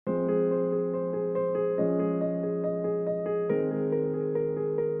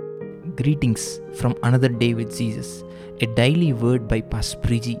Greetings from another day with Jesus, a daily word by Pastor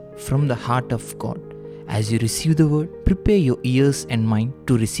Priji from the heart of God. As you receive the word, prepare your ears and mind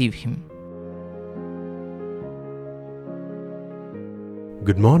to receive Him.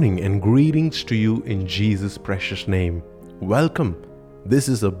 Good morning and greetings to you in Jesus' precious name. Welcome. This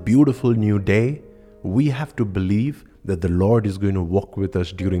is a beautiful new day. We have to believe that the Lord is going to walk with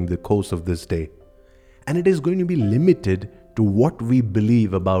us during the course of this day. And it is going to be limited to what we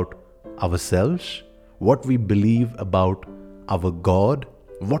believe about ourselves, what we believe about our God,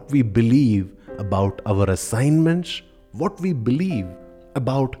 what we believe about our assignments, what we believe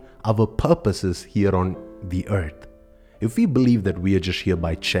about our purposes here on the earth. If we believe that we are just here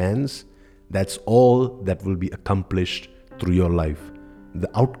by chance, that's all that will be accomplished through your life.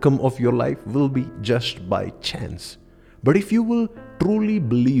 The outcome of your life will be just by chance. But if you will truly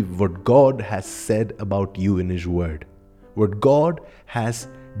believe what God has said about you in His Word, what God has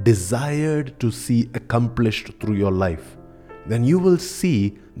desired to see accomplished through your life, then you will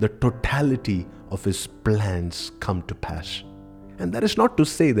see the totality of His plans come to pass. And that is not to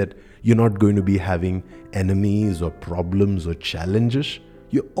say that you're not going to be having enemies or problems or challenges.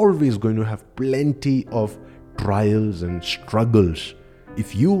 You're always going to have plenty of trials and struggles.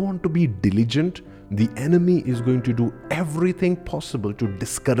 If you want to be diligent, the enemy is going to do everything possible to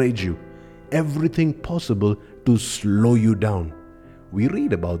discourage you, everything possible to slow you down. We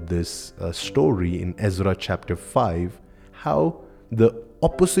read about this story in Ezra chapter 5, how the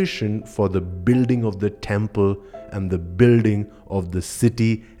opposition for the building of the temple and the building of the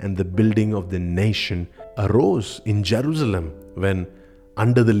city and the building of the nation arose in Jerusalem when,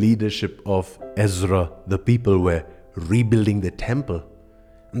 under the leadership of Ezra, the people were rebuilding the temple.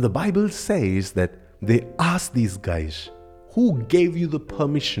 And the Bible says that they asked these guys, who gave you the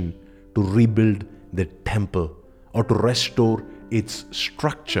permission to rebuild the temple or to restore its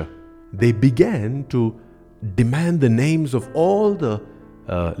structure? They began to demand the names of all the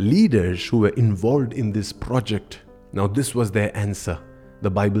leaders who were involved in this project. Now this was their answer.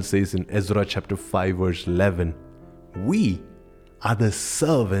 The Bible says in Ezra chapter 5 verse 11, we are the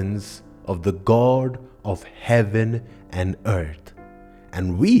servants of the God of heaven and earth,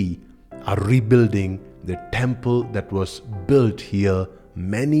 and we are rebuilding the temple that was built here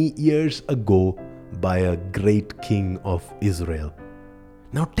many years ago by a great king of Israel.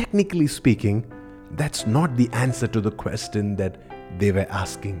 Now, technically speaking, that's not the answer to the question that they were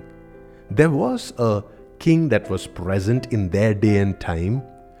asking. There was a king that was present in their day and time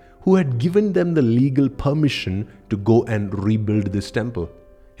who had given them the legal permission to go and rebuild this temple.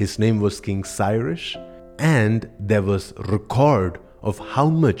 His name was King Cyrus, and there was record of how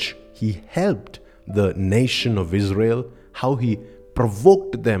much he helped the nation of Israel, how he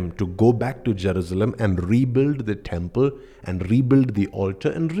provoked them to go back to Jerusalem and rebuild the temple and rebuild the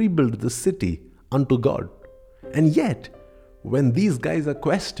altar and rebuild the city unto God. And yet, when these guys are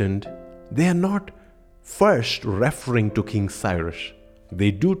questioned, they are not first referring to King Cyrus.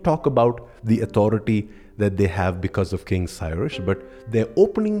 They do talk about the authority that they have because of King Cyrus, but their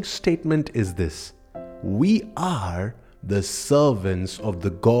opening statement is this: we are the servants of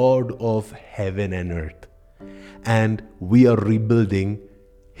the God of heaven and earth, and we are rebuilding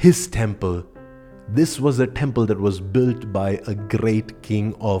His temple. This was a temple that was built by a great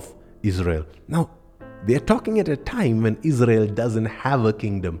king of Israel. Now, they are talking at a time when Israel doesn't have a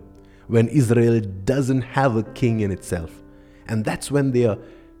kingdom, when Israel doesn't have a king in itself. And that's when they are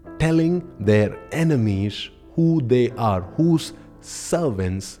telling their enemies who they are, whose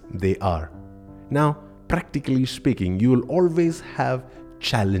servants they are. Now, practically speaking, you will always have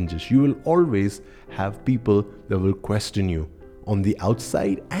challenges. You will always have people that will question you on the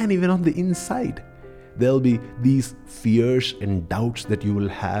outside and even on the inside. There'll be these fears and doubts that you will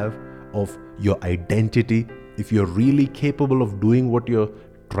have of your identity, if you're really capable of doing what you're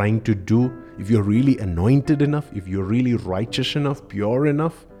trying to do, if you're really anointed enough, if you're really righteous enough, pure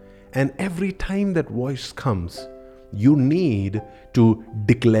enough. And every time that voice comes, you need to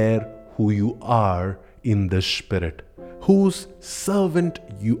declare who you are in the Spirit, whose servant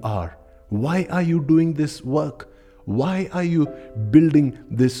you are. Why are you doing this work? Why are you building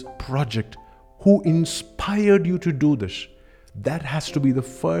this project? Who inspired you to do this? That has to be the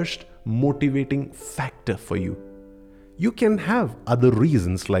first motivating factor for you. You can have other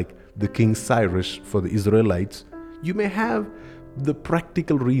reasons like the King Cyrus for the Israelites. You may have the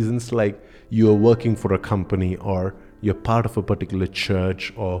practical reasons like you are working for a company, or you're part of a particular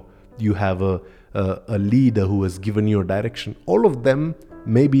church, or you have a leader who has given you a direction. All of them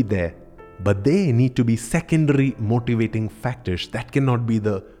may be there, but they need to be secondary motivating factors. That cannot be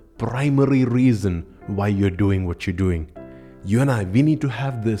the primary reason why you're doing what you're doing. You and I, we need to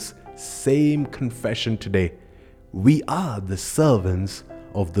have this same confession today. We are the servants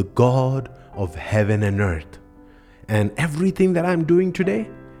of the God of heaven and earth. And everything that I'm doing today,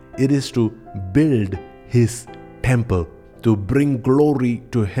 it is to build His temple, to bring glory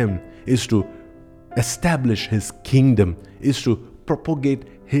to Him, is to establish His kingdom, is to propagate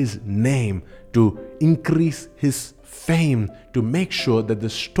His name, to increase His fame, to make sure that the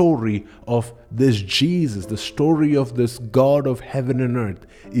story of this Jesus, the story of this God of heaven and earth,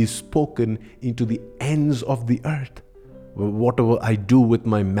 is spoken into the ends of the earth. Whatever I do with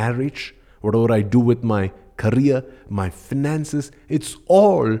my marriage, whatever I do with my career, my finances, it's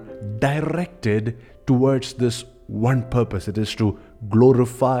all directed towards this one purpose. It is to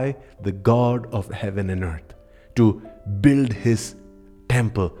glorify the God of heaven and earth, to build His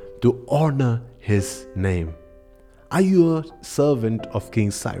temple, to honor His name. Are you a servant of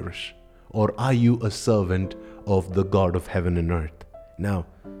King Cyrus, or are you a servant of the God of heaven and earth? Now,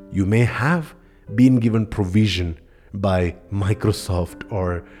 you may have been given provision by Microsoft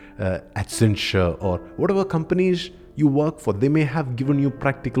or Accenture or whatever companies you work for. They may have given you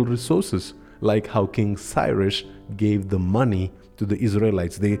practical resources, like how King Cyrus gave the money to the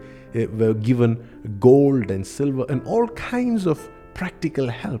Israelites. They were given gold and silver and all kinds of practical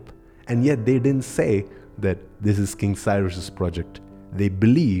help. And yet they didn't say that this is King Cyrus's project. They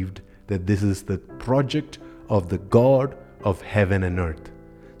believed that this is the project of the God of heaven and earth.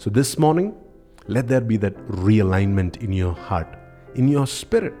 So this morning, let there be that realignment in your heart, in your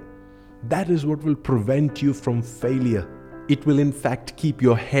spirit. That is what will prevent you from failure. It will in fact keep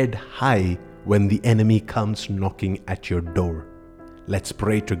your head high when the enemy comes knocking at your door. Let's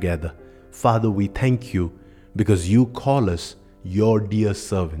pray together. Father, we thank you because you call us your dear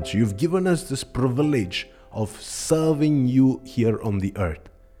servants. You've given us this privilege of serving you here on the earth.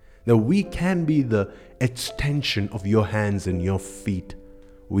 That we can be the extension of your hands and your feet.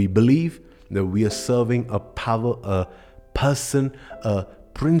 We believe that we are serving a power, a person, a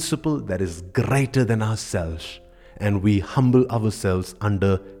principle that is greater than ourselves. And we humble ourselves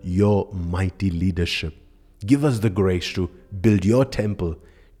under your mighty leadership. Give us the grace to build your temple,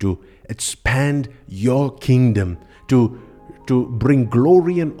 to expand your kingdom, to bring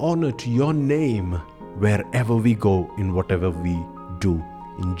glory and honor to your name wherever we go, in whatever we do.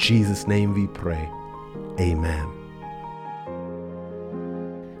 In Jesus' name we pray. Amen.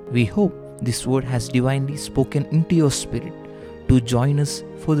 We hope this word has divinely spoken into your spirit to join us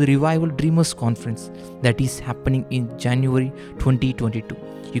for the Revival Dreamers Conference that is happening in January 2022.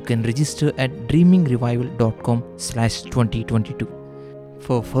 You can register at dreamingrevival.com/2022.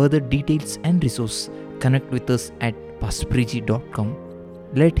 For further details and resources, connect with us at pastorpriji.com.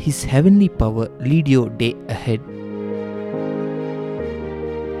 Let His heavenly power lead your day ahead.